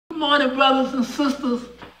morning, brothers and sisters.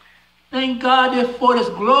 Thank God for this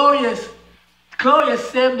glorious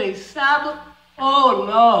 7-day Sabbath. Oh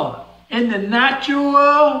Lord. In the natural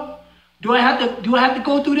world, do I have to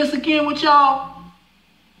go through this again with y'all?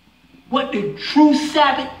 What the true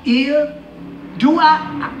Sabbath is? Do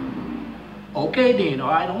I? Okay then,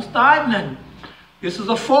 all right, don't start nothing. This is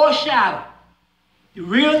a foreshadow. The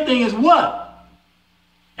real thing is what?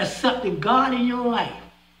 Accepting God in your life.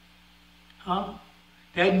 Huh?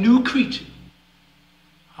 That new creature.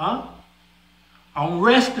 Huh? I'm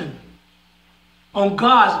resting on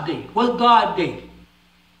God's day. What's God's day?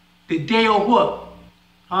 The day of what?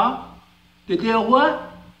 Huh? The day of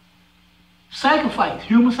what? Sacrifice.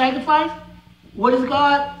 Human sacrifice? What is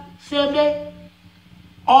God said day?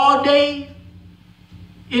 All days.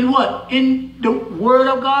 In what? In the Word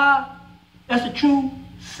of God. That's the true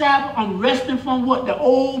Sabbath. I'm resting from what? The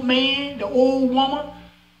old man, the old woman,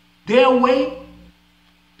 their way,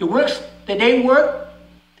 the works that they work.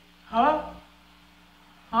 Huh?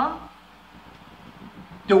 Huh?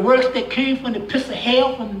 The works that came from the pits of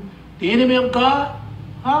hell, from the enemy of God.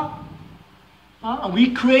 Huh? Huh? And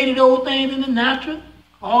we created those things in the natural.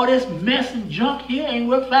 All this mess and junk here ain't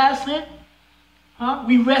worth 5 cents. Huh?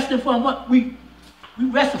 We rested from what? We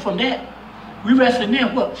rested from that. We rested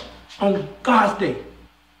in what? On God's day.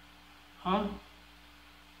 Huh?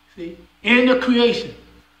 See? In the creation,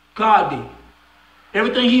 God day.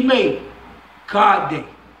 Everything He made, God day.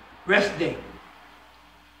 Rest day.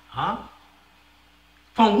 Huh?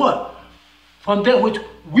 From what? From that which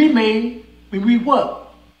we made when we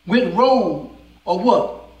what? Went rogue or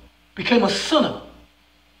what? Became a sinner.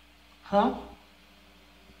 Huh?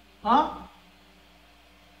 Huh?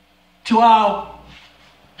 To our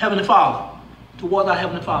Heavenly Father. Towards our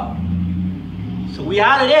Heavenly Father. So we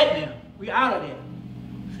out of that now. We out of that.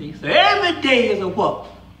 See? So every day is a what?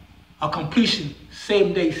 A completion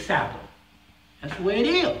 7-day Sabbath. That's the way it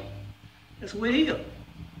is. That's the way it is.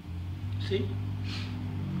 See?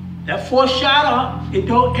 That foreshadow,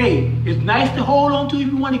 it's nice to hold on to if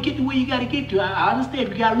you want to get to where you got to get to. I understand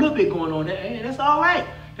if you got a little bit going on there. Hey, that's all right.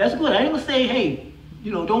 That's good. I ain't going to say, hey,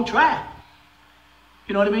 don't try.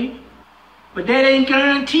 You know what I mean? But that ain't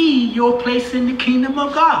guarantee your place in the kingdom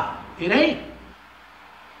of God. It ain't.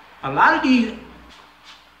 A lot of these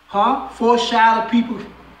foreshadow people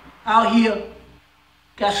out here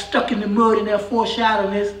got stuck in the mud in their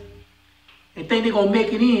foreshadowedness and think they're going to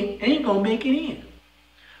make it in. They ain't going to make it in.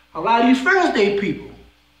 A lot of these first day people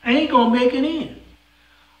ain't going to make it in.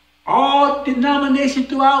 All denominations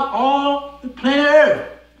throughout all the planet Earth.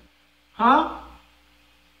 Huh?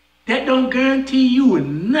 That don't guarantee you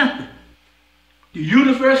nothing. The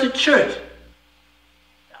universal church,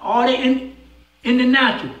 all they in the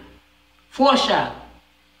natural, foreshadow,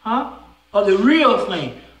 of the real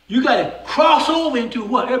thing. You got to cross over into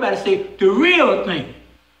what? Everybody say, the real thing.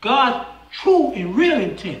 God's true and real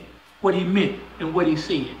intent, what He meant and what He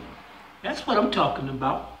said. That's what I'm talking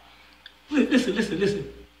about.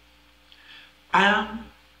 Listen. I'm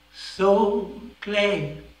so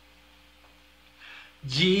glad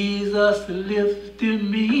Jesus lifted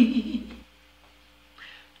me.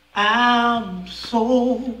 I'm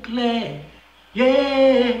so glad,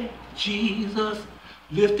 yeah, Jesus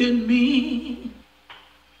lifted me.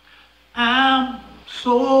 I'm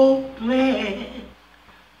so glad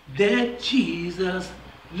that Jesus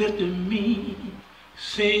lifted me.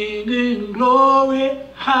 Singing glory,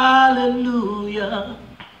 hallelujah,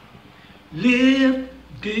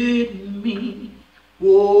 lifted me.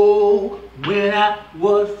 Oh, when I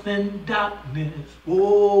was in darkness,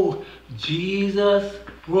 oh, Jesus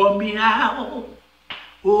brought me out.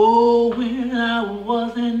 Oh, when I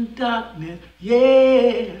was in darkness,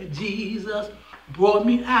 yeah, Jesus brought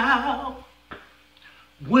me out.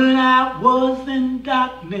 When I was in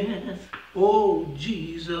darkness, oh,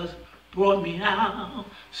 Jesus brought me out.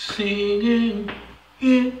 Singing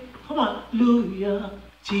it, come on, hallelujah,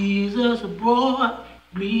 Jesus brought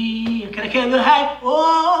me. Can I get a little high?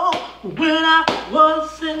 Oh, when I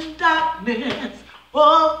was in darkness,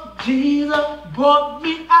 oh, Jesus brought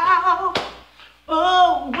me out.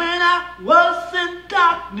 Oh, when I was in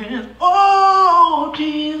darkness, oh,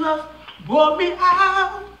 Jesus brought me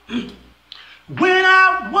out. When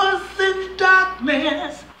I was in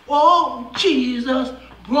darkness, oh, Jesus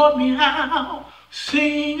brought me out.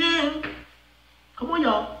 Singing, come on,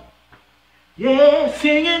 y'all. Yeah,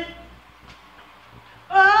 singing.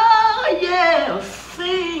 Oh, yeah,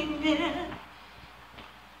 singing.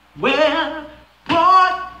 Well,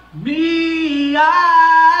 brought me out.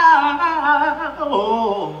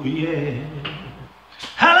 Oh, yeah.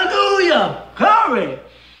 Hallelujah. Glory.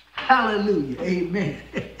 Hallelujah. Amen.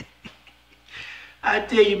 I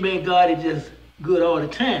tell you, man, God is just good all the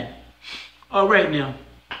time. All right now.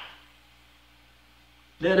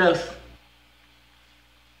 Let us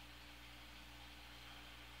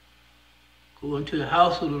go into the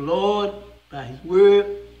house of the Lord by his word.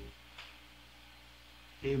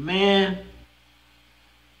 Amen.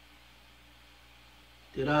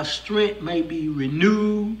 That our strength may be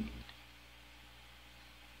renewed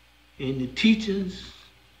in the teachings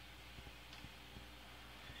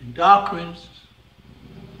and doctrines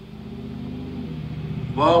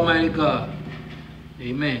of Almighty God.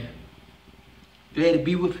 Amen. Glad to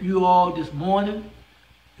be with you all this morning.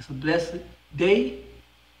 It's a blessed day.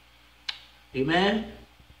 Amen.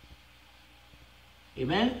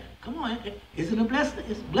 Amen. Come on. Isn't it blessed?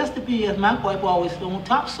 It's blessed to be, as my wife always said, on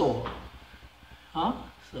topsoil. Huh?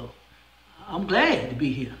 So I'm glad to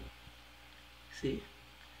be here. See?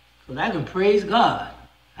 So I can praise God.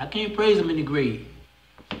 I can't praise him in the grave.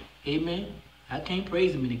 Amen. I can't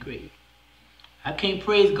praise him in the grave. I can't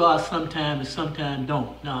praise God sometimes and sometimes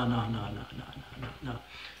don't. No.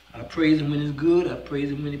 I praise him when it's good. I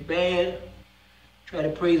praise him when it's bad. Try to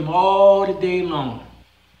praise him all the day long.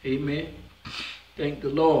 Amen. Thank the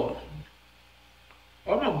Lord.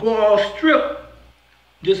 I'm going to go all strip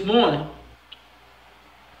this morning.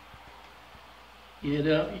 You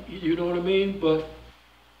know what I mean? But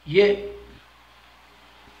yet,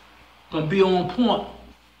 going to be on point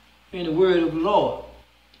in the word of the Lord.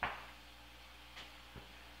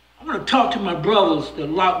 I'm going to talk to my brothers that are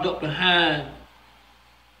locked up behind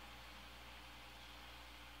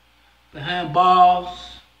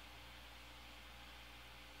bars,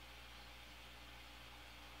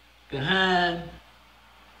 behind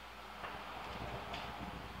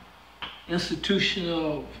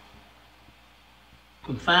institutional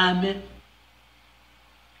confinement,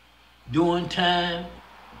 doing time.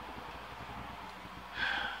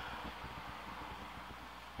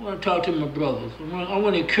 I want to talk to my brothers. I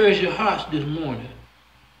want to encourage your hearts this morning.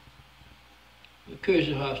 Encourage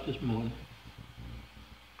your hearts this morning.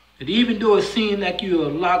 That even though it seems like you are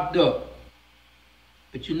locked up,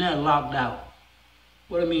 but you're not locked out.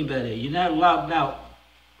 What do I mean by that? You're not locked out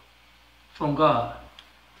from God.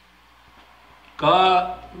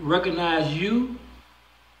 God recognizes you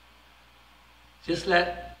just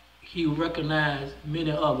like he recognized many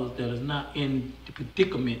others that is not in the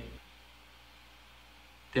predicament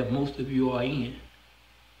that most of you are in.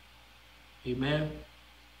 Amen?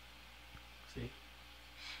 See?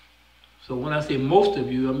 So when I say most of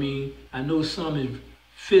you, I mean, I know some is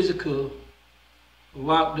physical,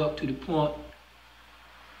 locked up to the point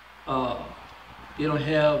they don't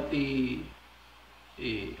have the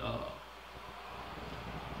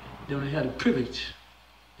privilege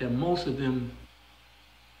that most of them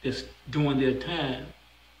that's doing their time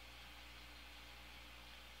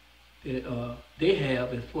that they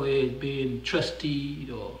have as far as being trusted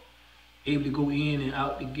or able to go in and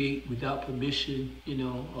out the gate without permission,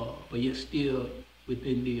 but yet still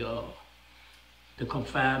within the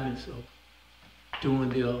confinements of doing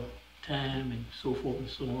their time and so forth and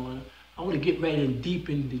so on. I want to get right in deep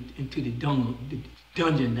into the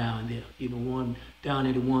dungeon down there. One down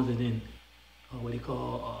there, the ones that in what they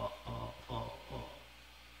call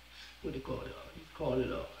you call it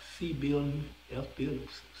a C building, F building,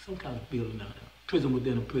 some kind of building down there. Prison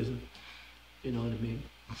within a prison. You know what I mean?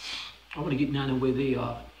 I want to get down there where they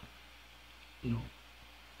are. I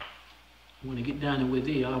want to get down there where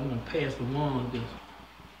they are. I want to pass the ones that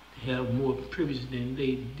have more privilege than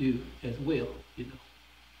they do as well.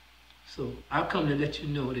 So I come to let you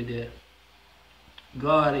know that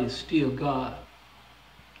God is still God,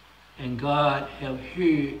 and God have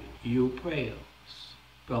heard your prayers,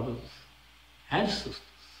 brothers and sisters.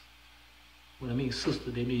 When I mean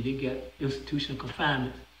sister, they mean they got institutional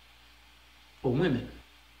confinement for women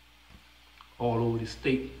all over the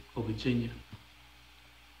state of Virginia.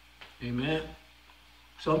 Amen.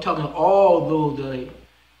 So I'm talking to all those that are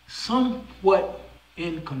somewhat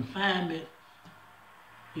in confinement,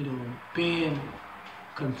 being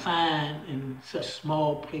confined in such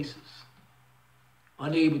small places,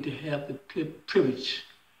 unable to have the privilege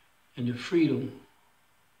and the freedom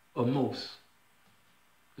of most,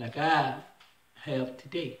 like I have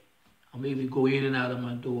today. I'm able to go in and out of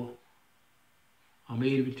my door. I'm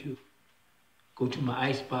able to go to my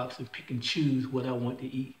icebox and pick and choose what I want to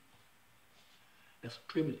eat. That's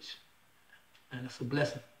a privilege, and it's a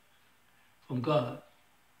blessing from God.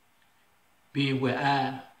 Being where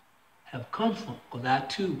I have come from, because I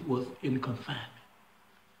too was in confinement.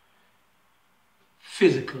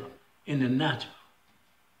 Physical, in the natural,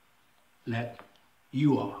 like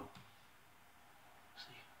you are.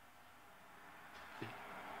 See?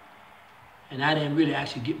 And I didn't really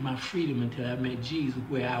actually get my freedom until I met Jesus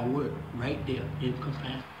where I work, right there in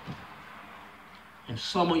confinement. And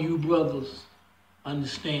some of you brothers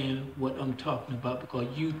understand what I'm talking about because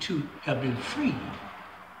you too have been freed.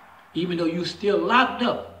 Even though you're still locked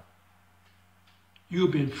up,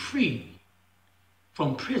 you've been freed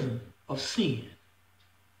from prison of sin.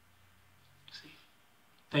 See?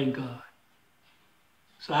 Thank God.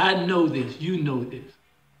 So I know this, you know this.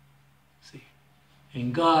 See?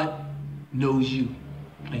 And God knows you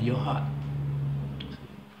and your heart.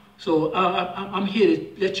 So I'm here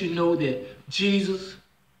to let you know that Jesus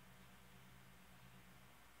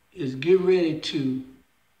is getting ready to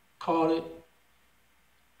call it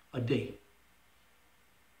a day.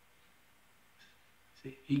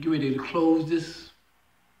 See, he get ready to close this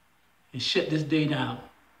and shut this day down.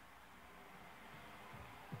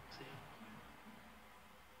 See?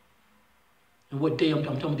 And what day? I'm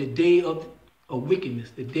talking about the day of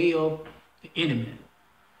wickedness, the day of the enemy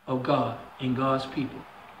of God and God's people.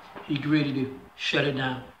 He get ready to shut it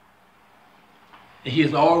down. And he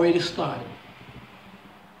has already started.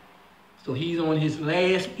 So he's on his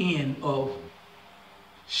last end of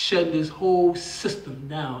shutting this whole system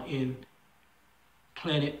down in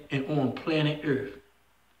planet and on planet Earth.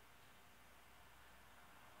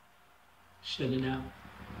 Shutting it down.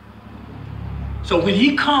 So when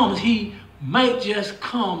he comes, he might just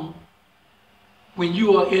come when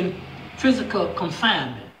you are in physical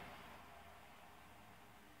confinement.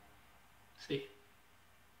 See?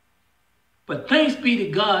 But thanks be to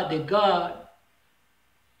God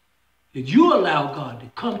that you allow God to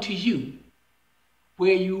come to you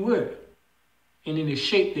where you were and in the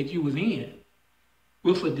shape that you was in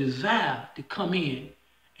with a desire to come in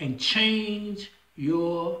and change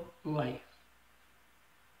your life.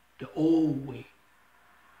 The old way,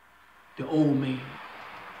 the old man,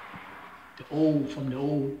 from the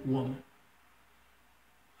old woman,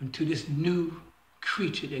 into this new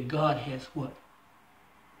creature that God has what?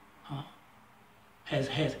 Has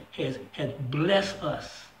blessed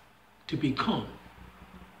us to become.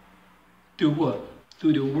 Through what?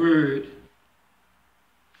 Through the word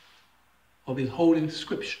of his holy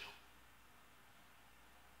scripture.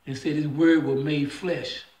 And said his word was made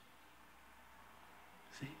flesh.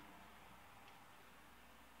 See?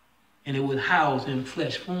 And it was housed in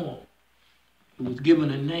flesh form. It was given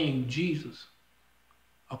a name, Jesus.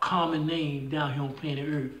 A common name down here on planet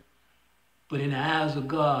Earth. But in the eyes of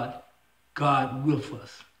God, God with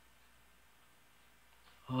us.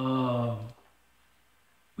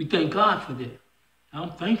 We thank God for that.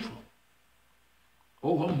 I'm thankful.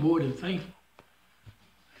 Oh, I'm more than thankful.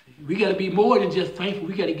 We got to be more than just thankful.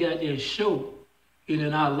 We got to get out there and show it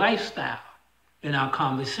in our lifestyle, in our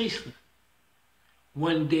conversation.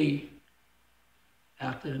 One day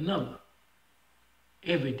after another.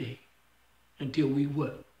 Every day. Until we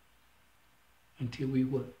what? Until we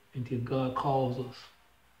what? Until God calls us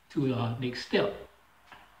to our next step.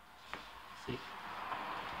 See?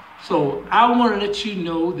 So I want to let you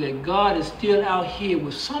know that God is still out here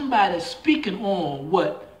with somebody speaking on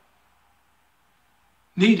what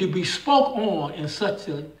need to be spoke on in such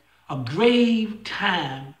a grave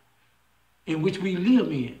time in which we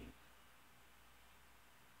live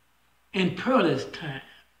in perilous times.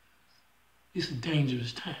 This is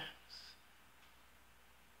dangerous times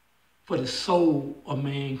for the soul of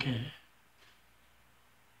mankind.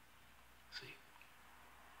 See,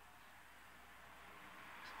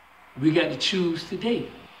 we got to choose today.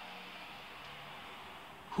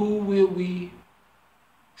 Who will we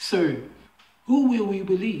serve? Who will we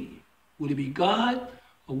believe? Will it be God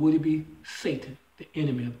or will it be Satan, the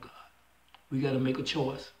enemy of God? We got to make a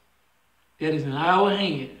choice. That is in our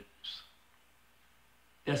hands.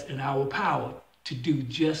 That's in our power to do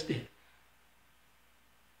just that.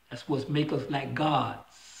 That's what makes us like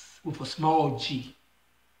gods with a small g.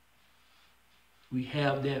 We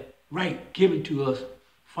have that right given to us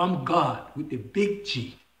from God with the big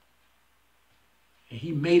G. And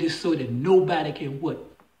he made it so that nobody can what?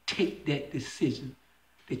 Take that decision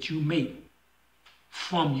that you make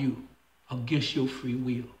from you against your free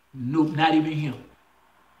will. No, not even him.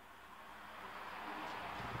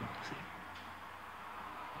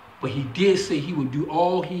 But he did say he would do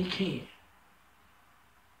all he can.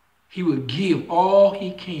 He would give all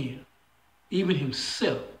he can, even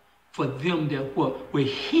himself, for them that what will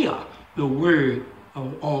hear the word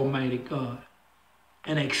of Almighty God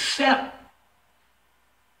and accept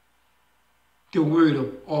the word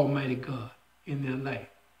of Almighty God in their life.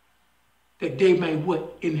 That they may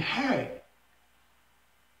what? Inherit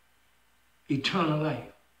eternal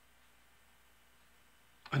life.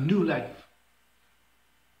 A new life.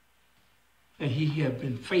 And he have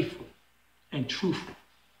been faithful and truthful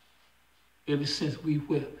ever since we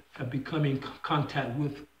have become in contact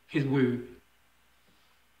with his word.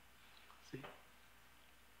 See?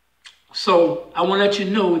 So I want to let you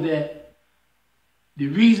know that the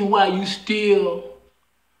reason why you still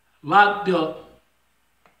locked up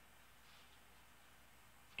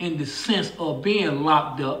in the sense of being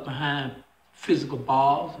locked up behind physical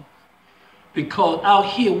bars, because out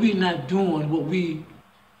here we're not doing what we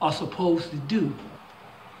are supposed to do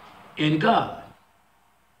in God.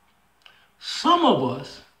 Some of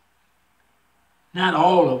us, not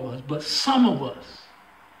all of us, but some of us,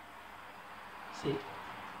 see,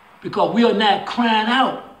 because we are not crying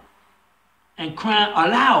out and crying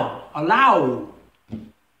aloud,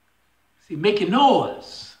 see, making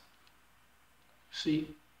noise, see,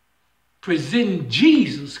 presenting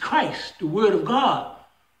Jesus Christ, the Word of God,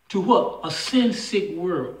 to what? A sin-sick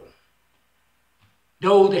world.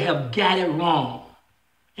 Those that have got it wrong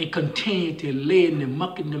and continue to lay in the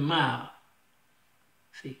muck and the mire,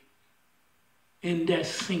 see, in that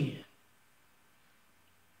sin.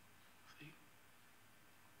 See?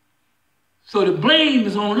 So the blame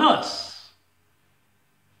is on us,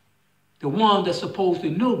 the one that's supposed to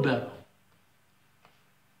know better.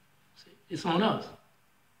 See? It's on us.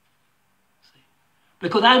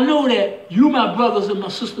 Because I know that you, my brothers and my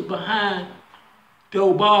sisters behind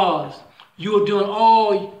those bars, you're doing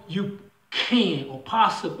all you can or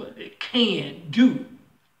possibly can do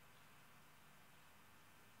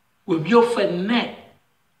with your finite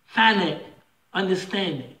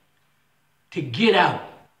understanding to get out.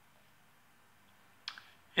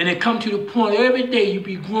 And it come to the point every day you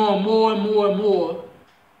be growing more and more and more,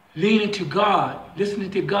 leaning to God, listening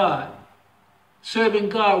to God, serving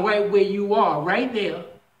God right where you are, right there,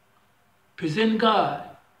 presenting God,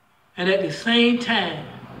 and at the same time,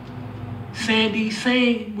 saying these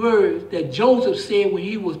same words that Joseph said when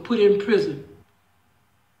he was put in prison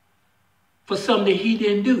for something he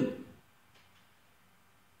didn't do.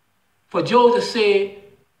 For Joseph said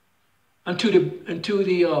unto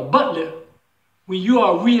the butler, when you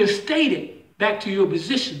are reinstated back to your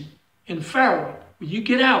position in Pharaoh, when you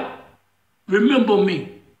get out, remember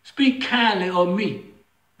me. Speak kindly of me.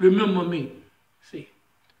 Remember me. See,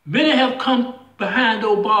 many have come behind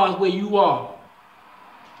those bars where you are.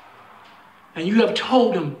 And you have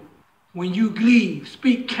told them, when you leave,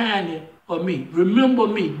 speak kindly of me. Remember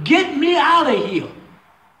me. Get me out of here.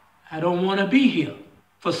 I don't want to be here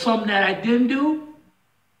for something that I didn't do.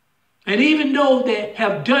 And even those that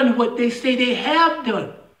have done what they say they have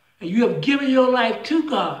done, and you have given your life to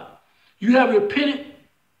God, you have repented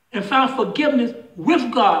and found forgiveness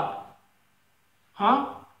with God.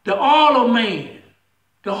 The all of man,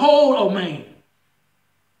 the whole of man,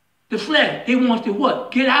 the flesh, they want to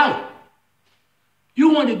what? Get out.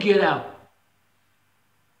 You want to get out.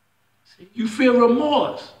 See? You feel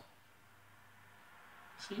remorse.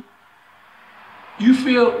 See? You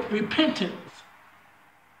feel repentance.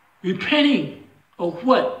 Repenting of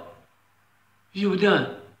what you've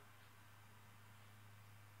done.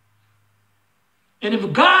 And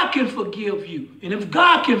if God can forgive you, and if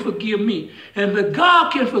God can forgive me, and if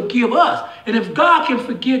God can forgive us, and if God can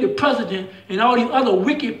forgive the president and all these other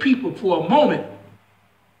wicked people for a moment,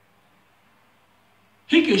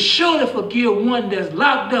 he can surely forgive one that's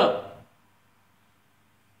locked up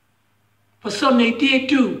for something they did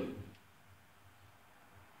do.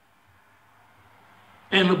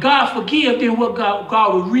 And if God forgive, then what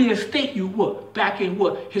God will reinstate you what? Back in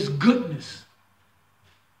what? His goodness.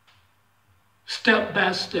 Step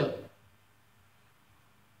by step.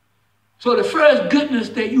 So the first goodness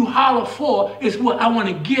that you holler for is what? I want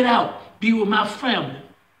to get out, be with my family.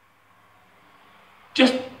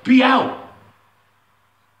 Just be out.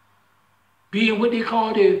 Be in what they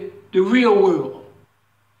call the real world.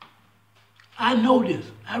 I know this.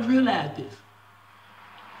 I realize this.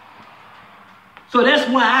 So that's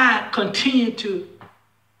why I continue to,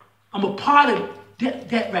 I'm a part of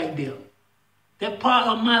that right there. That part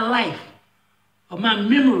of my life, of my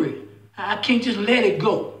memory. I can't just let it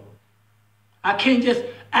go. I can't just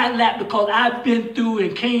act like because I've been through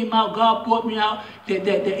and came out, God brought me out, that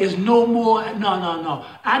there is no more. No.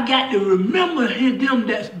 I got to remember them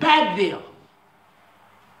that's back there.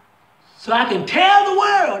 So I can tell the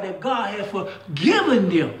world that God has forgiven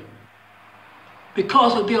them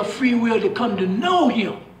because of their free will to come to know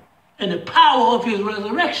him and the power of his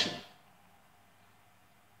resurrection.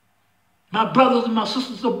 My brothers and my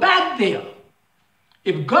sisters are back there.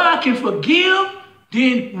 If God can forgive,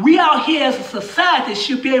 then we out here as a society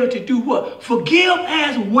should be able to do what? Forgive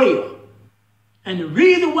as well. And the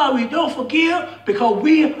reason why we don't forgive, because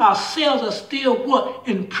we ourselves are still what?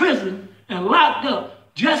 In prison and locked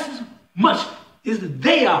up, just as much as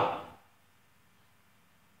they are.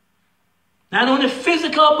 Not only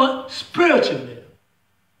physical, but spiritually.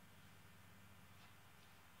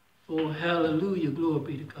 Oh, hallelujah, glory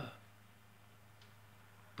be to God.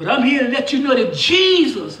 But I'm here to let you know that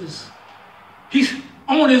Jesus he's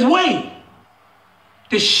on his way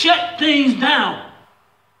to shut things down.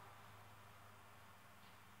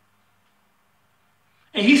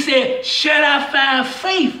 And he said, shall I find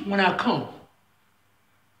faith when I come?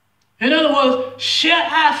 In other words, shall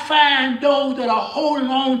I find those that are holding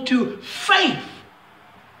on to faith?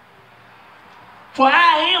 For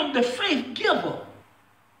I am the faith giver.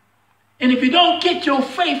 And if you don't get your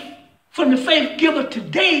faith from the faith giver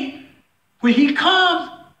today, when he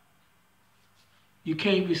comes, you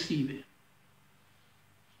can't receive it.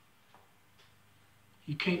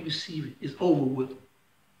 You can't receive it. It's over with.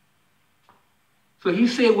 So he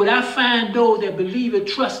said, will I find those that believe and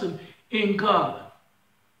trust him in God?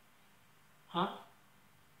 Huh?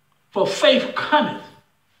 For faith cometh.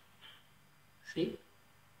 See?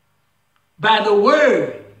 By the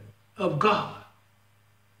word of God.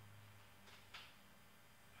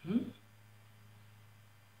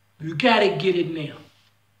 You got to get it now.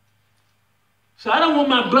 So I don't want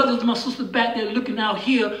my brothers and my sisters back there looking out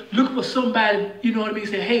here, looking for somebody, you know what I mean,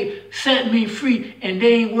 say, hey, set me free, and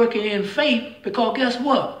they ain't working in faith, because guess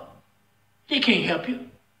what? They can't help you.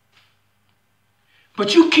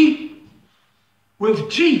 But you keep with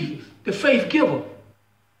Jesus, the faith giver.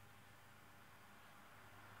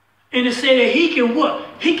 And it said that he can what?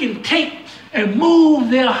 He can take and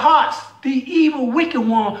move their hearts, the evil, wicked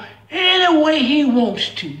one, any way he wants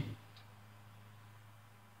to.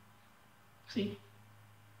 See?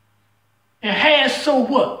 And has so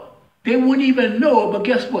what? They wouldn't even know it, but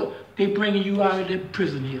guess what? They bringing you out of the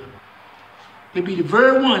prison here. They be the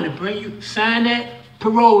very one to bring you, sign that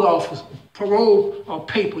parole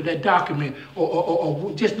paper, that document,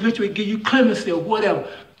 or just literally give you clemency or whatever.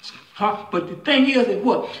 Huh? But the thing is that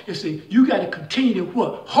what? It's that you got to continue to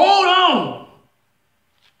what? Hold on.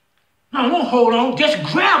 No, don't hold on. Just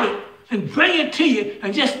grab it and bring it to you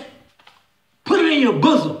and just put it in your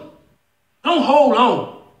bosom. Don't hold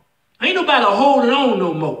on. Ain't nobody holding on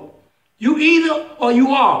no more. You either or you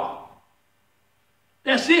are.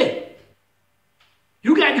 That's it.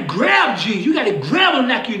 You got to grab Jesus. You got to grab him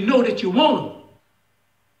like you know that you want him.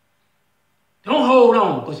 Don't hold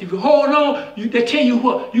on. Because if you hold on, they tell you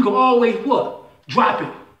what? You can always what? Drop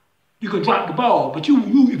it. You can drop the ball. But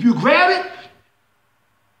if you grab it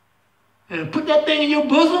and put that thing in your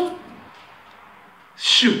bosom,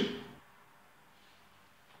 shoot.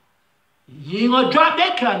 You ain't gonna drop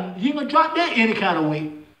that you ain't gonna drop that any kind of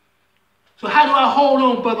way. So how do I hold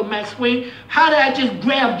on, Brother Max Wayne? How do I just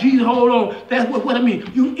grab Jesus, hold on? That's what I mean.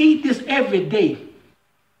 You eat this every day.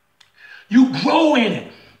 You grow in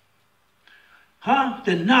it. Huh?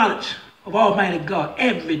 The knowledge of Almighty God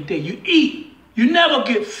every day. You eat. You never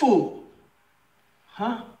get full.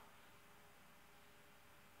 Huh?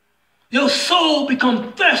 Your soul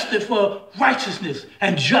becomes thirsty for righteousness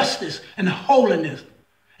and justice and holiness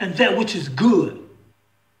and that which is good.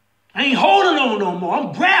 I ain't holding on no more.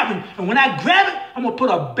 I'm grabbing. And when I grab it, I'm going to put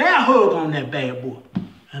a bear hug on that bad boy.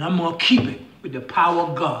 And I'm going to keep it with the power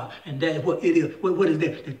of God. And that's what it is. What is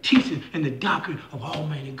that? The teaching and the doctrine of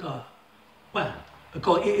Almighty God. Why?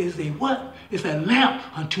 Because it is a what? It's a lamp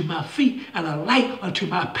unto my feet and a light unto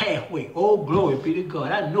my pathway. Oh, glory be to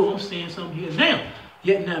God. I know I'm saying something here now.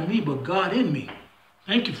 Yet not me, but God in me.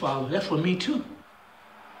 Thank you, Father. That's for me too.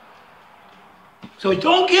 So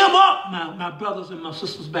don't give up, my brothers and my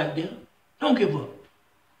sisters back there. Don't give up.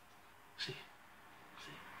 See.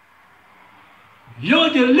 Your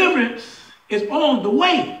deliverance is on the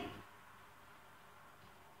way.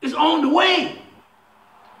 It's on the way.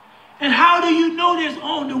 And how do you know that it's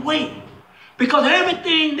on the way? Because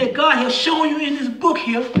everything that God has shown you in this book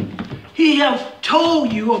here, he has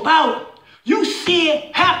told you about. You see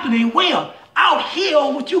it happening where? Out here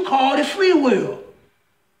on what you call the free world.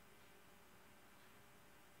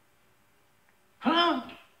 Huh?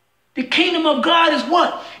 The kingdom of God is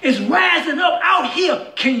what? It's rising up out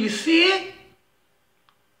here. Can you see it?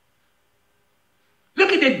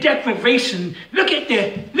 Look at the deprivation. Look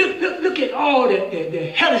at all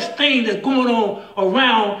the hellish things that's going on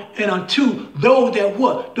around and unto those that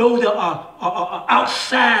what? Those that are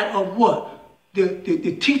outside of what?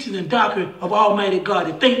 The teaching and doctrine of Almighty God.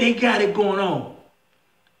 They think they got it going on.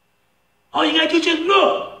 All you got to do is just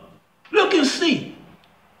look. Look and see.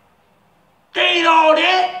 They ain't all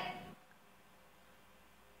that.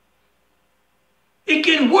 It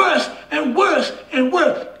getting worse and worse and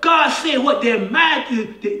worse. God said what? They're mad.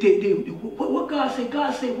 What God said?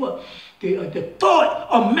 God said what? the thought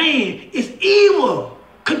of man is evil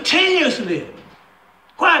continuously.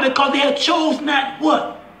 Why? Because they have chose not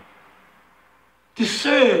what? To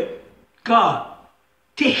serve God,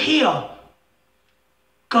 to hear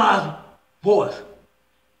God's voice,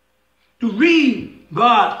 to read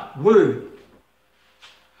God's word,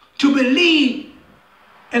 to believe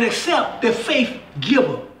and accept the faith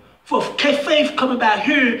giver. For faith coming by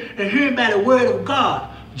hearing and hearing by the word of God.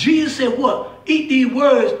 Jesus said what? Eat these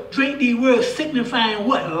words, drink these words, signifying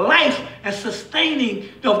what? Life and sustaining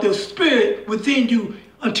of the spirit within you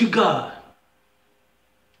unto God.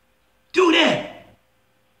 Do that.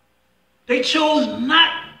 They chose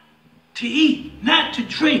not to eat, not to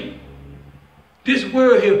drink this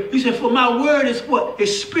word here. He said, for my word is what?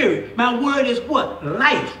 Is spirit. My word is what?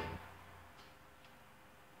 Life.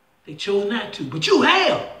 They chose not to, but you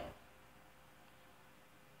have.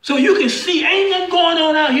 So you can see, ain't nothing going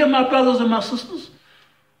on out here, my brothers and my sisters.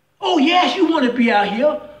 Oh, yes, you want to be out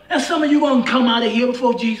here. And some of you going to come out of here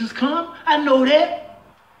before Jesus comes. I know that.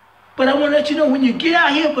 But I want to let you know, when you get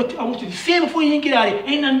out here, but I want you to see it before you get out of here,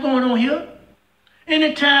 ain't nothing going on here.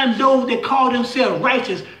 Anytime those that call themselves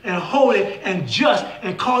righteous and holy and just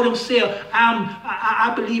and call themselves,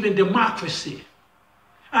 I believe in democracy.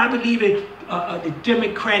 I believe in the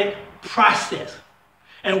democratic process.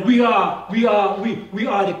 And we are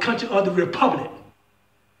the country of the republic.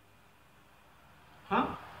 Huh?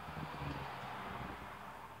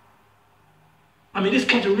 I mean, this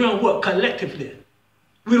country runs what? Collectively.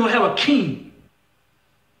 We don't have a king.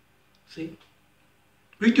 See?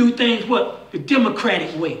 We do things what? The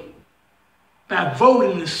democratic way. By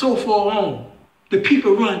voting and so forth on. The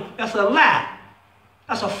people run. That's a lie.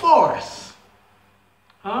 That's a farce.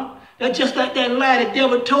 Huh? That's just like that lie the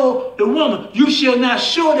devil told the woman, you shall not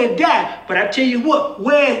surely die. But I tell you what,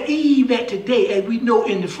 where's Eve at today, as we know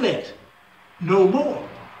in the flesh? No more.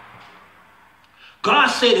 God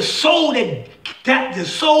said the soul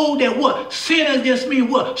that what? Sin against me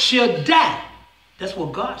what? Shall die. That's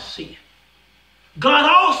what God said. God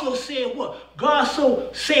also said what? God so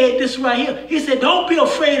said this right here. He said, don't be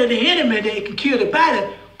afraid of the enemy that can kill the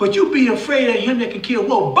body, but you be afraid of him that can kill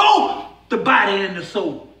what? Both the body and the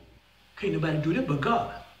soul. Can't nobody do that but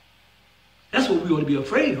God. That's what we ought to be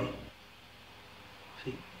afraid of.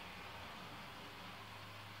 See?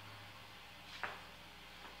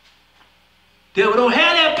 Devil don't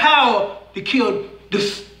have that power to kill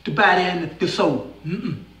the body and the soul.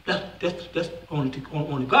 That's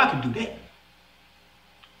only God can do that.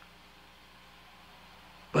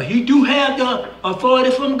 But he do have the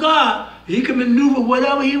authority from God. He can maneuver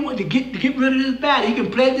whatever he wants to get rid of this battle. He can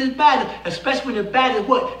play this battle, especially when the battle is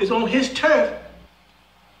what? Is on his turf.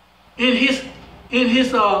 In his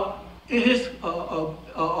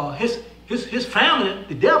family,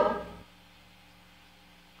 the devil.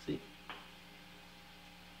 See?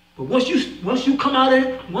 But once you come out of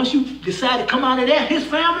it, once you decide to come out of that, his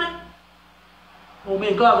family, oh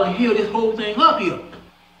man, God gonna heal this whole thing up here.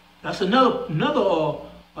 That's another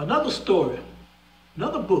story,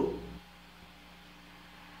 another book.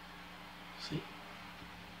 See?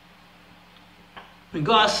 When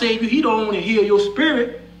God saved you, he don't only heal your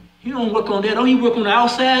spirit. He don't work on that. Don't he work on the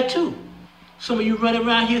outside too? Some of you running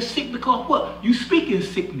around here sick because what? You speak in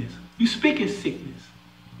sickness. You speak in sickness.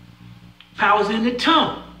 Power's in the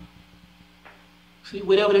tongue. See,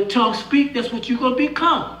 whatever the tongue speaks, that's what you're going to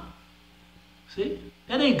become. See?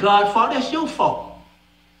 That ain't God's fault. That's your fault.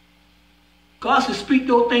 God said, speak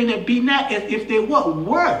those things that be not as if they what?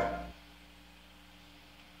 Were.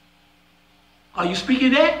 Are you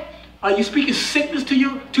speaking that? Are you speaking sickness to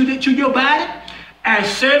your body? And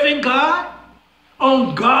serving God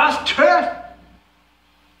on God's turf?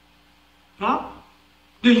 Huh?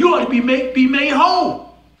 Then you ought to be made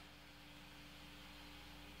whole.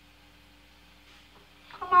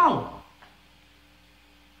 Come on.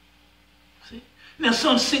 See? Now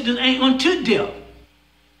some sickness ain't unto death.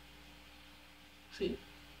 See?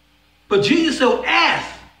 But Jesus said,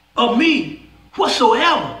 ask of me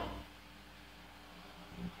whatsoever.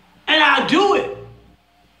 And I'll do it.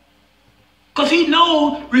 Because he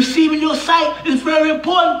knows receiving your sight is very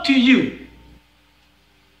important to you.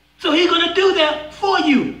 So he's going to do that for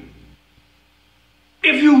you.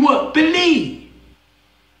 If you what? Believe.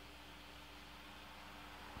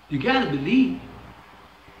 You got to believe.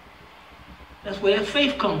 That's where that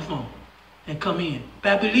faith comes from and come in.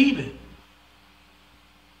 By believing.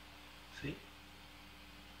 See?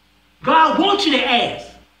 God wants you to ask.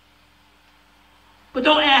 But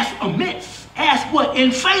don't ask amiss. Ask what?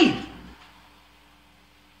 In faith.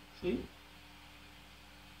 See?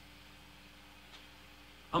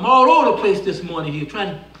 I'm all over the place this morning here,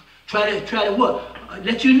 trying Try to what?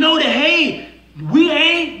 Let you know that, hey, we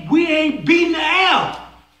ain't beating the air.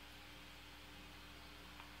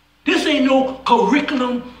 This ain't no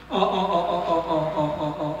curriculum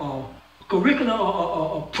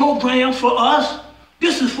program for us.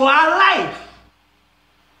 This is for our life.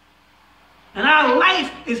 And our life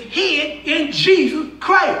is hid in Jesus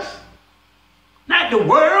Christ. Not the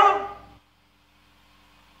world.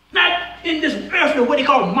 Not in this earthly, what they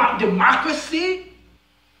call democracy.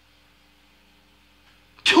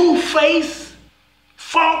 Two-faced,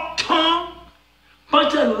 forked tongue,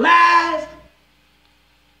 bunch of lies.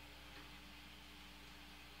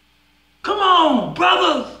 Come on,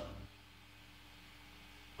 brothers.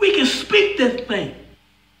 We can speak this thing.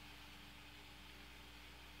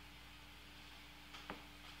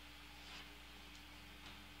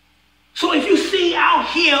 So if you see out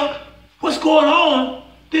here what's going on,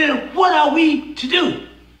 then what are we to do?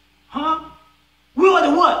 Huh? We ought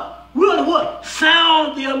to what? We ought to what?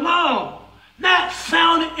 Sound the alarm. Not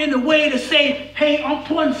sound it in the way to say, hey, I'm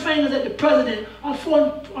pointing fingers at the president. I'm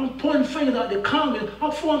pointing fingers at the Congress.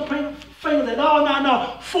 I'm pointing fingers at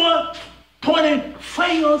pointing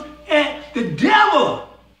fingers at the devil.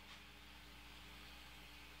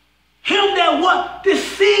 Him that what?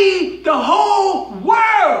 Deceived the whole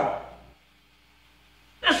world.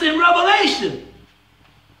 That's in Revelation.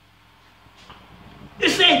 It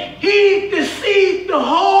said he deceived the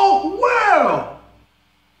whole world.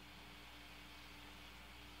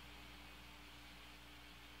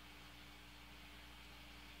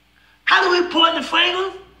 How do we point the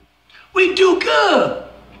fingers? We do good.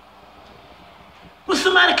 When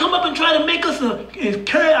somebody come up and try to make us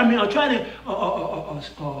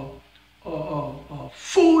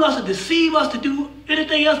fool us or deceive us to do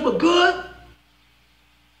anything else but good,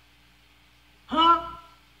 huh?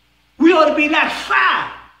 We ought to be like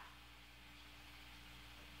fire.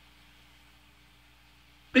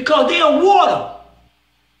 Because they are water.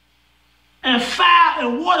 And fire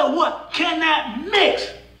and water what? Cannot mix.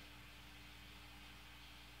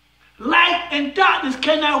 Light and darkness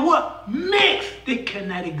cannot what? Mix. They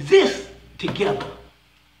cannot exist together.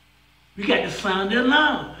 We got to sound the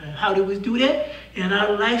alarm. And how do we do that? In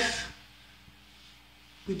our lives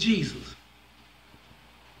with Jesus.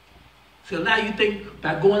 So now you think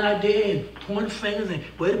by going out there and pointing fingers and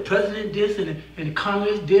well, the president this and the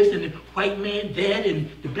Congress this and the white man that and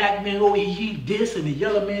the black man over here this and the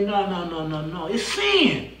yellow man, no. It's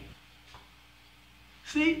sin.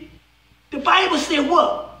 See? The Bible said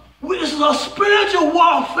what? This is a spiritual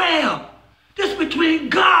warfare. This is between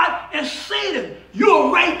God and Satan.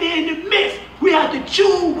 You're right there in the midst. We have to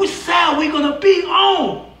choose which side we're going to be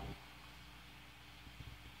on.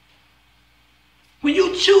 When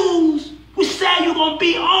you choose which side you're going to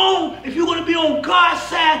be on, if you're going to be on God's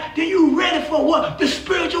side, then you're ready for what? The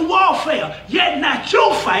spiritual warfare. Yet not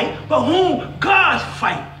your fight, but whom? God's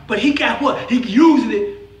fight. But he got what? He using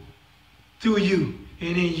it through you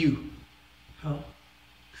and in you. Huh?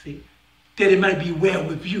 See? That it might be well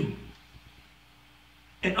with you.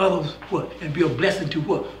 And others what? And be a blessing to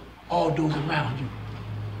what? All those around you.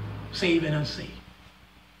 Saved and unsaved.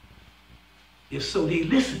 If so, they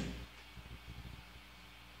listen.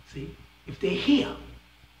 See? If they hear.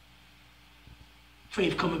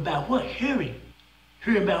 Faith come about what? Hearing.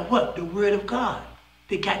 Hearing about what? The word of God.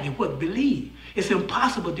 They got to what? Believe. It's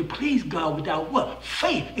impossible to please God without what?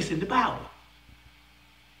 Faith. It's in the Bible.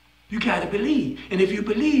 You got to believe. And if you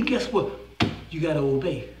believe, guess what? You got to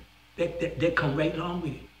obey. That come right along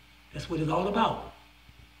with it. That's what it's all about.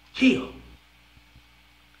 Hear.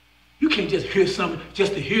 You can't just hear something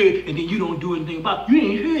just to hear it and then you don't do anything about it. You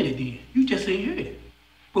ain't heard it then. You just ain't heard it.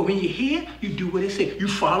 But when you hear, you do what it says. You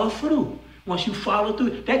follow through. Once you follow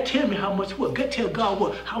through, that tell me how much what? Tell God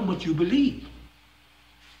what? How much you believe.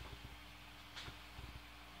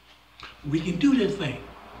 We can do this thing.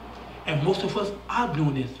 And most of us are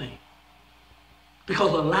doing this thing.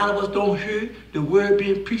 Because a lot of us don't hear the word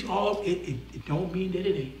being preached. It don't mean that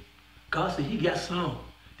it ain't. God said he got some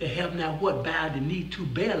that have not what? Bowed the knee to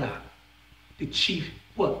Balaam, the chief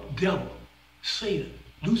what? Devil, Satan,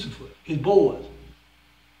 Lucifer, his boys.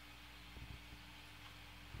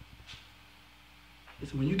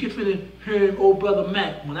 So when you get finished hearing old brother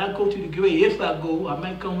Mac, when I go to the grave, if I go, I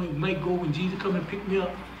might go when Jesus come and pick me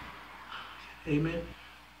up. Amen.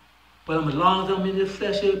 But as long as I'm in this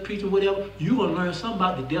flesh here, preaching whatever, you're going to learn something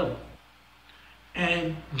about the devil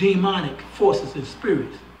and demonic forces and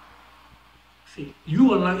spirits. See, you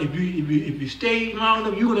will learn if you stay long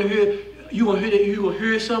enough, you're gonna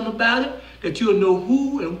hear something about it that you'll know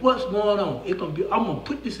who and what's going on. I'm gonna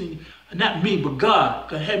put this in, not me, but God,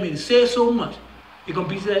 gonna have me to say it so much. It's going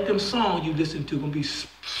to be like them songs you listen to, going to be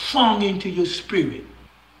sung into your spirit.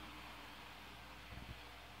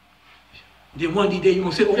 Then one day you're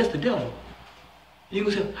going to say, oh, that's the devil. You're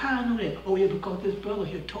going to say, how I know that? Oh, yeah, because this brother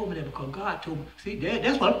here told me that, because God told me. See,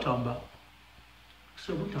 that's what I'm talking about. That's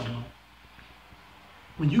what I'm talking about.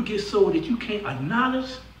 When you get so that you can't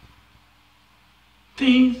acknowledge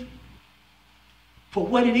things for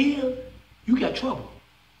what it is, you got trouble.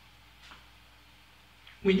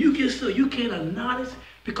 When you get so you can't acknowledge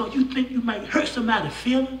because you think you might hurt somebody's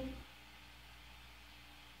feeling,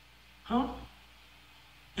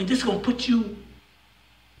 and this is going to put you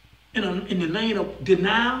in the lane of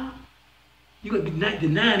denial. You're going to be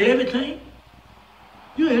denying everything.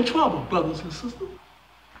 You're in trouble, brothers and sisters.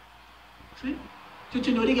 See? Did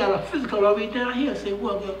you know they got a physical already down here? Say,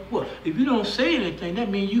 well, what? If you don't say anything, that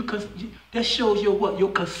means that shows your what?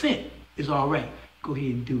 Your consent is all right. Go ahead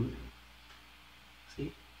and do it.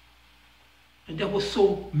 See? And that's what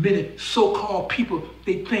so many so-called people,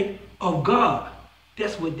 they think of God.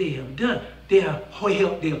 That's what they have done. They have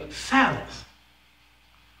held their silence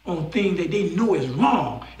on things that they know is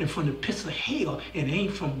wrong and from the pits of hell and it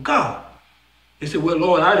ain't from God. They said, well,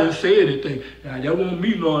 Lord, I didn't say anything. Now, that won't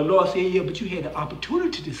me, Lord. Lord said, yeah, but you had the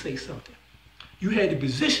opportunity to say something. You had the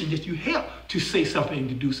position that you held to say something and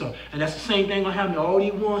to do something. And that's the same thing going to happen to all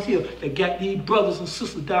these ones here that got these brothers and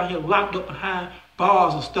sisters down here locked up behind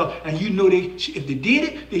bars and stuff. And you know, if they did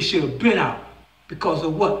it, they should have been out. Because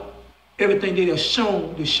of what? Everything they have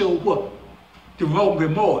shown to show what? The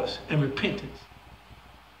remorse and repentance.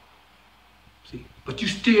 See? But you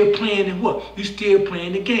still playing in what? You still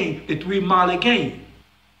playing the game, the 3 Mile game.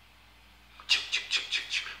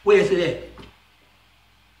 Where's it at?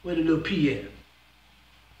 Where the little P at?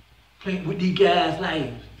 Playing with these guys'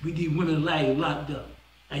 lives, with these women's lives locked up.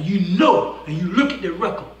 And you know, and you look at the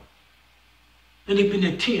record, and they've been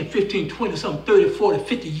there 10, 15, 20, something, 30, 40,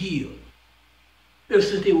 50 years. Ever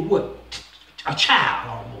since they were what? A child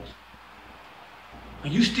almost.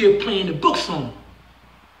 And you still playing the books on them.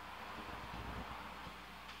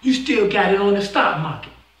 You still got it on the stock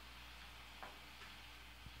market.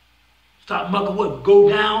 Stock market what? Go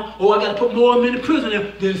down. Oh, I got to put more of them in the prison.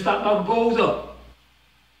 Then the stock market goes up.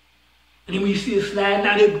 And then when you see it sliding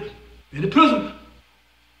down there in the prison,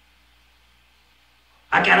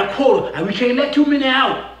 I got a quota, and we can't let too many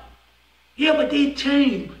out. Yeah, but they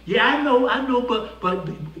changed. Yeah, I know, but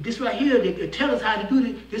this right here, they tell us how to do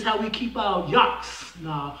this. This is how we keep our yachts and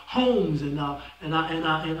our homes and our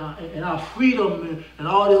freedom and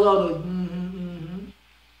all this other.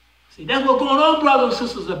 See, that's what's going on, brothers and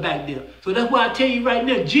sisters, are back there. So that's why I tell you right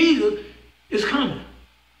now, Jesus is coming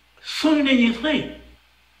sooner than you think.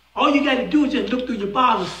 All you got to do is just look through your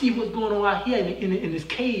Bible and see what's going on out here in this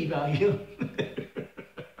cave out here.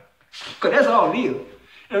 Because that's all it is.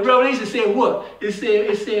 And Revelation said what? It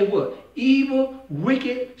said what? Evil,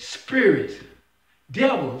 wicked spirits,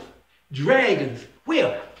 devils, dragons.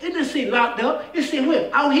 Well, it didn't say locked up. It said where?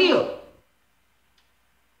 Out here.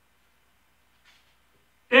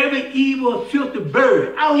 Every evil, filthy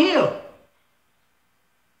bird out here.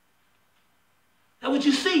 That's what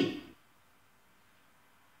you see.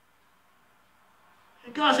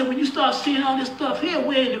 And God said, when you start seeing all this stuff here,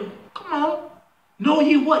 come on. Know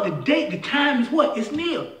ye what? The date, the time is what? It's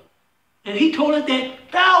near. And he told us that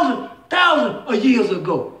thousands of years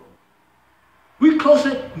ago. We're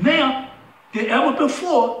closer now than ever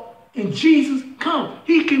before. And Jesus come.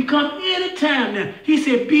 He can come anytime now. He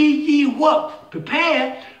said, be ye what?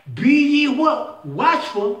 Prepared. Be ye what?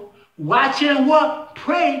 Watchful. Watch and what?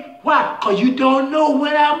 Pray. Why? Because you don't know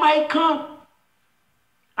when I might come.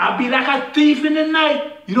 I'll be like a thief in the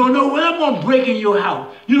night. You don't know when I'm going to break in your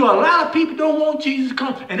house. You know, a lot of people don't want Jesus to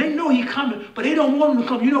come. And they know he's coming, but they don't want him to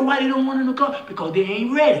come. You know why they don't want him to come? Because they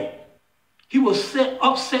ain't ready. He will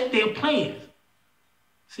upset their plans.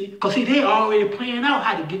 See? Because they already planning out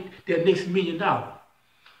how to get their next $1 million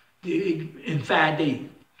in 5 days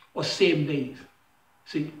or 7 days.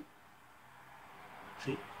 See?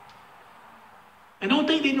 And don't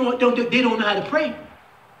think they don't know how to pray.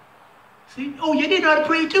 See? Oh, yeah, they know how to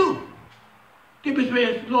pray too. They be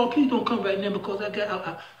praying, Lord, please don't come right now because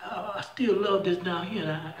I still love this down here.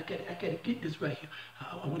 And I got to get this right here.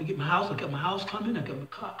 I want to get my house. I got my house coming. I got my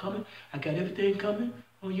car coming. I got everything coming.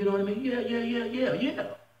 Oh, you know what I mean? Yeah.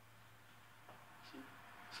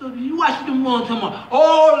 So you watch them ones come on.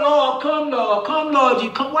 Oh, Lord, Lord,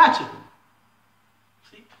 you come watch it.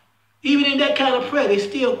 See? Even in that kind of prayer, they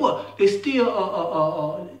still what? They still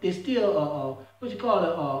what you call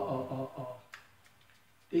it?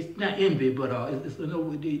 It's not envy, but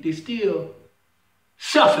they still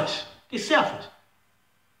selfish. They're selfish.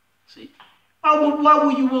 See? Why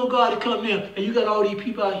would you want God to come in? And you got all these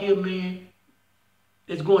people out here, man,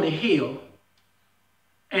 that's going to hell.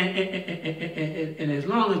 And as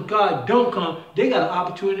long as God don't come, they got an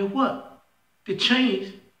opportunity what? To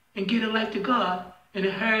change and get a life to God and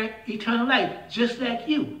inherit eternal life, just like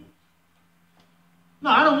you. No,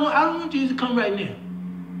 I don't want Jesus to come right now.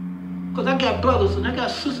 Because I got brothers and I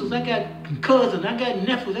got sisters, I got cousins, I got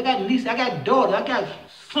nephews, I got nieces, I got daughters, I got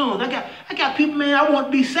sons, I got people, man, I want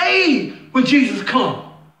to be saved when Jesus comes.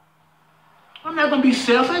 I'm not going to be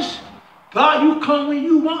selfish. God, you come when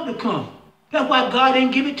you want to come. That's why God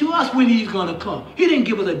didn't give it to us when he's going to come. He didn't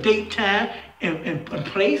give us a date, time, and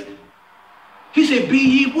place. He said, be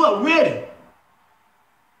ye what? Ready.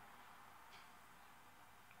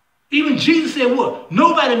 Even Jesus said what?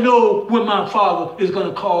 Nobody knows when my Father is going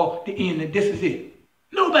to call the end and this is it.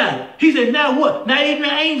 Nobody. He said, now what? Not even the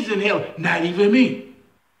angels in heaven. Not even me.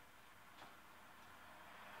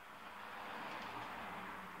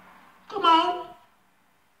 Come on.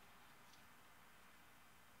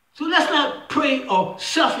 So let's not pray a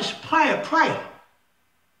selfish prayer.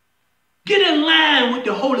 Get in line with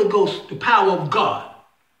the Holy Ghost, the power of God,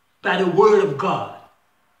 by the word of God.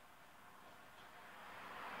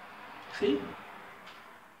 See?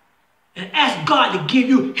 And ask God to give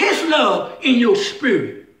you his love in your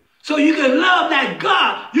spirit. So you can love that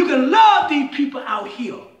God. You can love these people out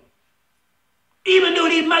here. Even though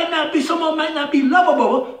they might not be, someone might not be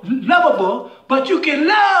lovable, but you can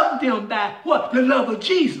love them by what? The love of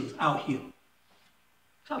Jesus out here.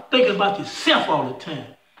 Stop thinking about yourself all the time.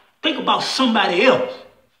 Think about somebody else.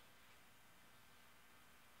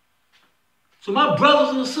 So my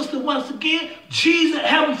brothers and sisters, once again, Jesus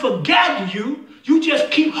haven't forgotten you. You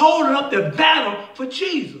just keep holding up the battle for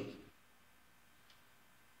Jesus.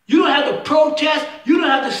 You don't have to protest. You don't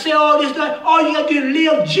have to say all this stuff. All you got to do is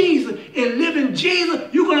live Jesus. And living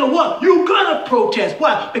Jesus, you're going to what? You're going to protest.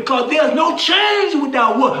 Why? Because there's no change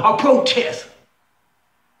without what? A protest.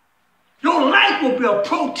 Your life will be a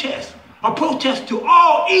protest to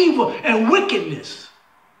all evil and wickedness.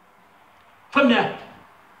 From the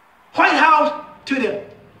White House to the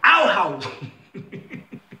outhouse.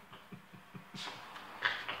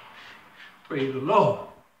 Praise the Lord.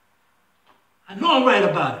 I know I'm right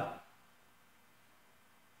about it.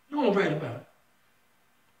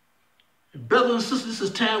 And brothers and sisters, this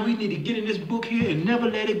is time we need to get in this book here and never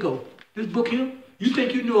let it go. This book here, you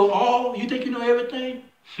think you know all? You think you know everything?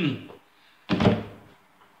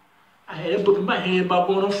 I had that book in my hand about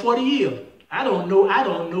going on 40 years. I don't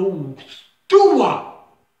know do what.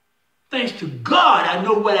 Thanks to God, I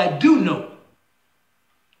know what I do know.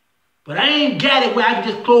 But I ain't got it where I can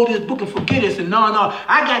just close this book and forget it. And no,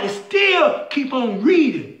 I got to still keep on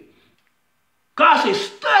reading. God says,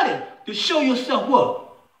 study to show yourself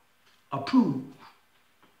what? Approved.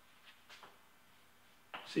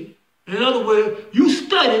 See? In other words, you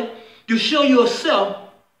study to show yourself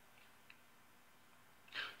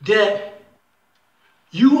that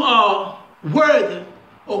you are worthy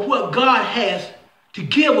of what God has to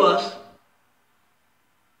give us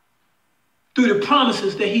through the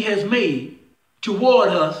promises that he has made toward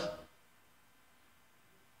us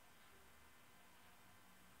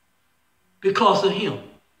because of him.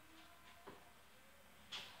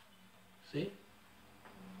 See?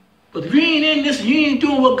 But if you ain't in this, you ain't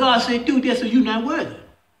doing what God said do, that's so you're not worthy.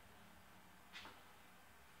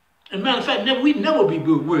 As a matter of fact, we never be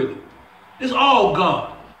good worthy. It's all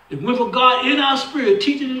God. If it went for God in our spirit,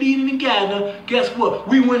 teaching and leading and guiding us, guess what?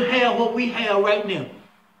 We wouldn't have what we have right now.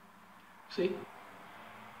 See?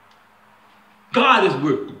 God is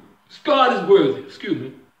worthy. God is worthy. Excuse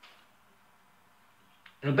me.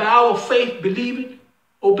 And by our faith, believing,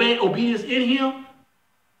 obedience in him,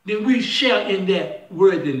 then we share in that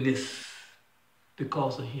worthiness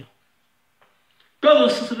because of him.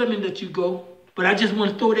 Brothers and sisters, let me let you go. But I just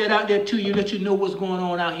want to throw that out there to you, let you know what's going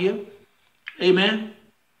on out here. Amen.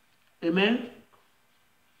 Amen.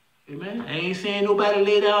 Amen. I ain't saying nobody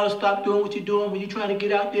lay down and stop doing what you're doing when you're trying to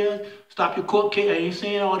get out there. Stop your court case. I ain't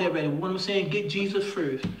saying all that, right? What I'm saying, get Jesus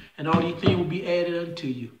first. And all these things will be added unto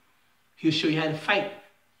you. He'll show you how to fight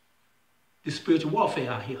this spiritual warfare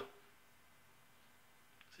out here.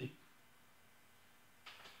 See?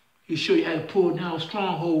 He'll show you how to pull down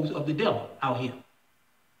strongholds of the devil out here.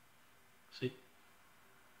 See?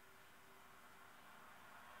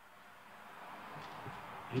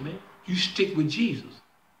 Amen. You stick with Jesus.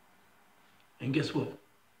 And guess what?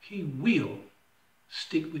 He will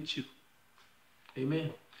stick with you.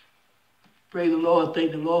 Amen. Praise the Lord.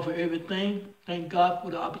 Thank the Lord for everything. Thank God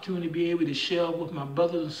for the opportunity to be able to share with my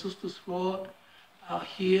brothers and sisters, Lord, out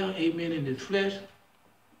here. Amen. In the flesh.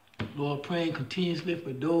 Lord, praying continuously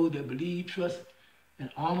for those that believe, trust, and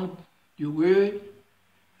honor your word,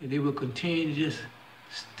 and they will continue to just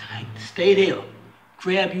stay there,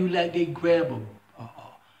 grab you like they grab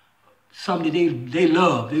something they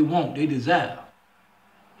love, they want, they desire.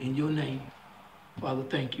 In your name, Father,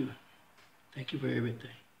 thank you. Thank you for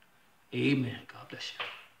everything. Amen. God bless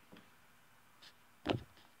you.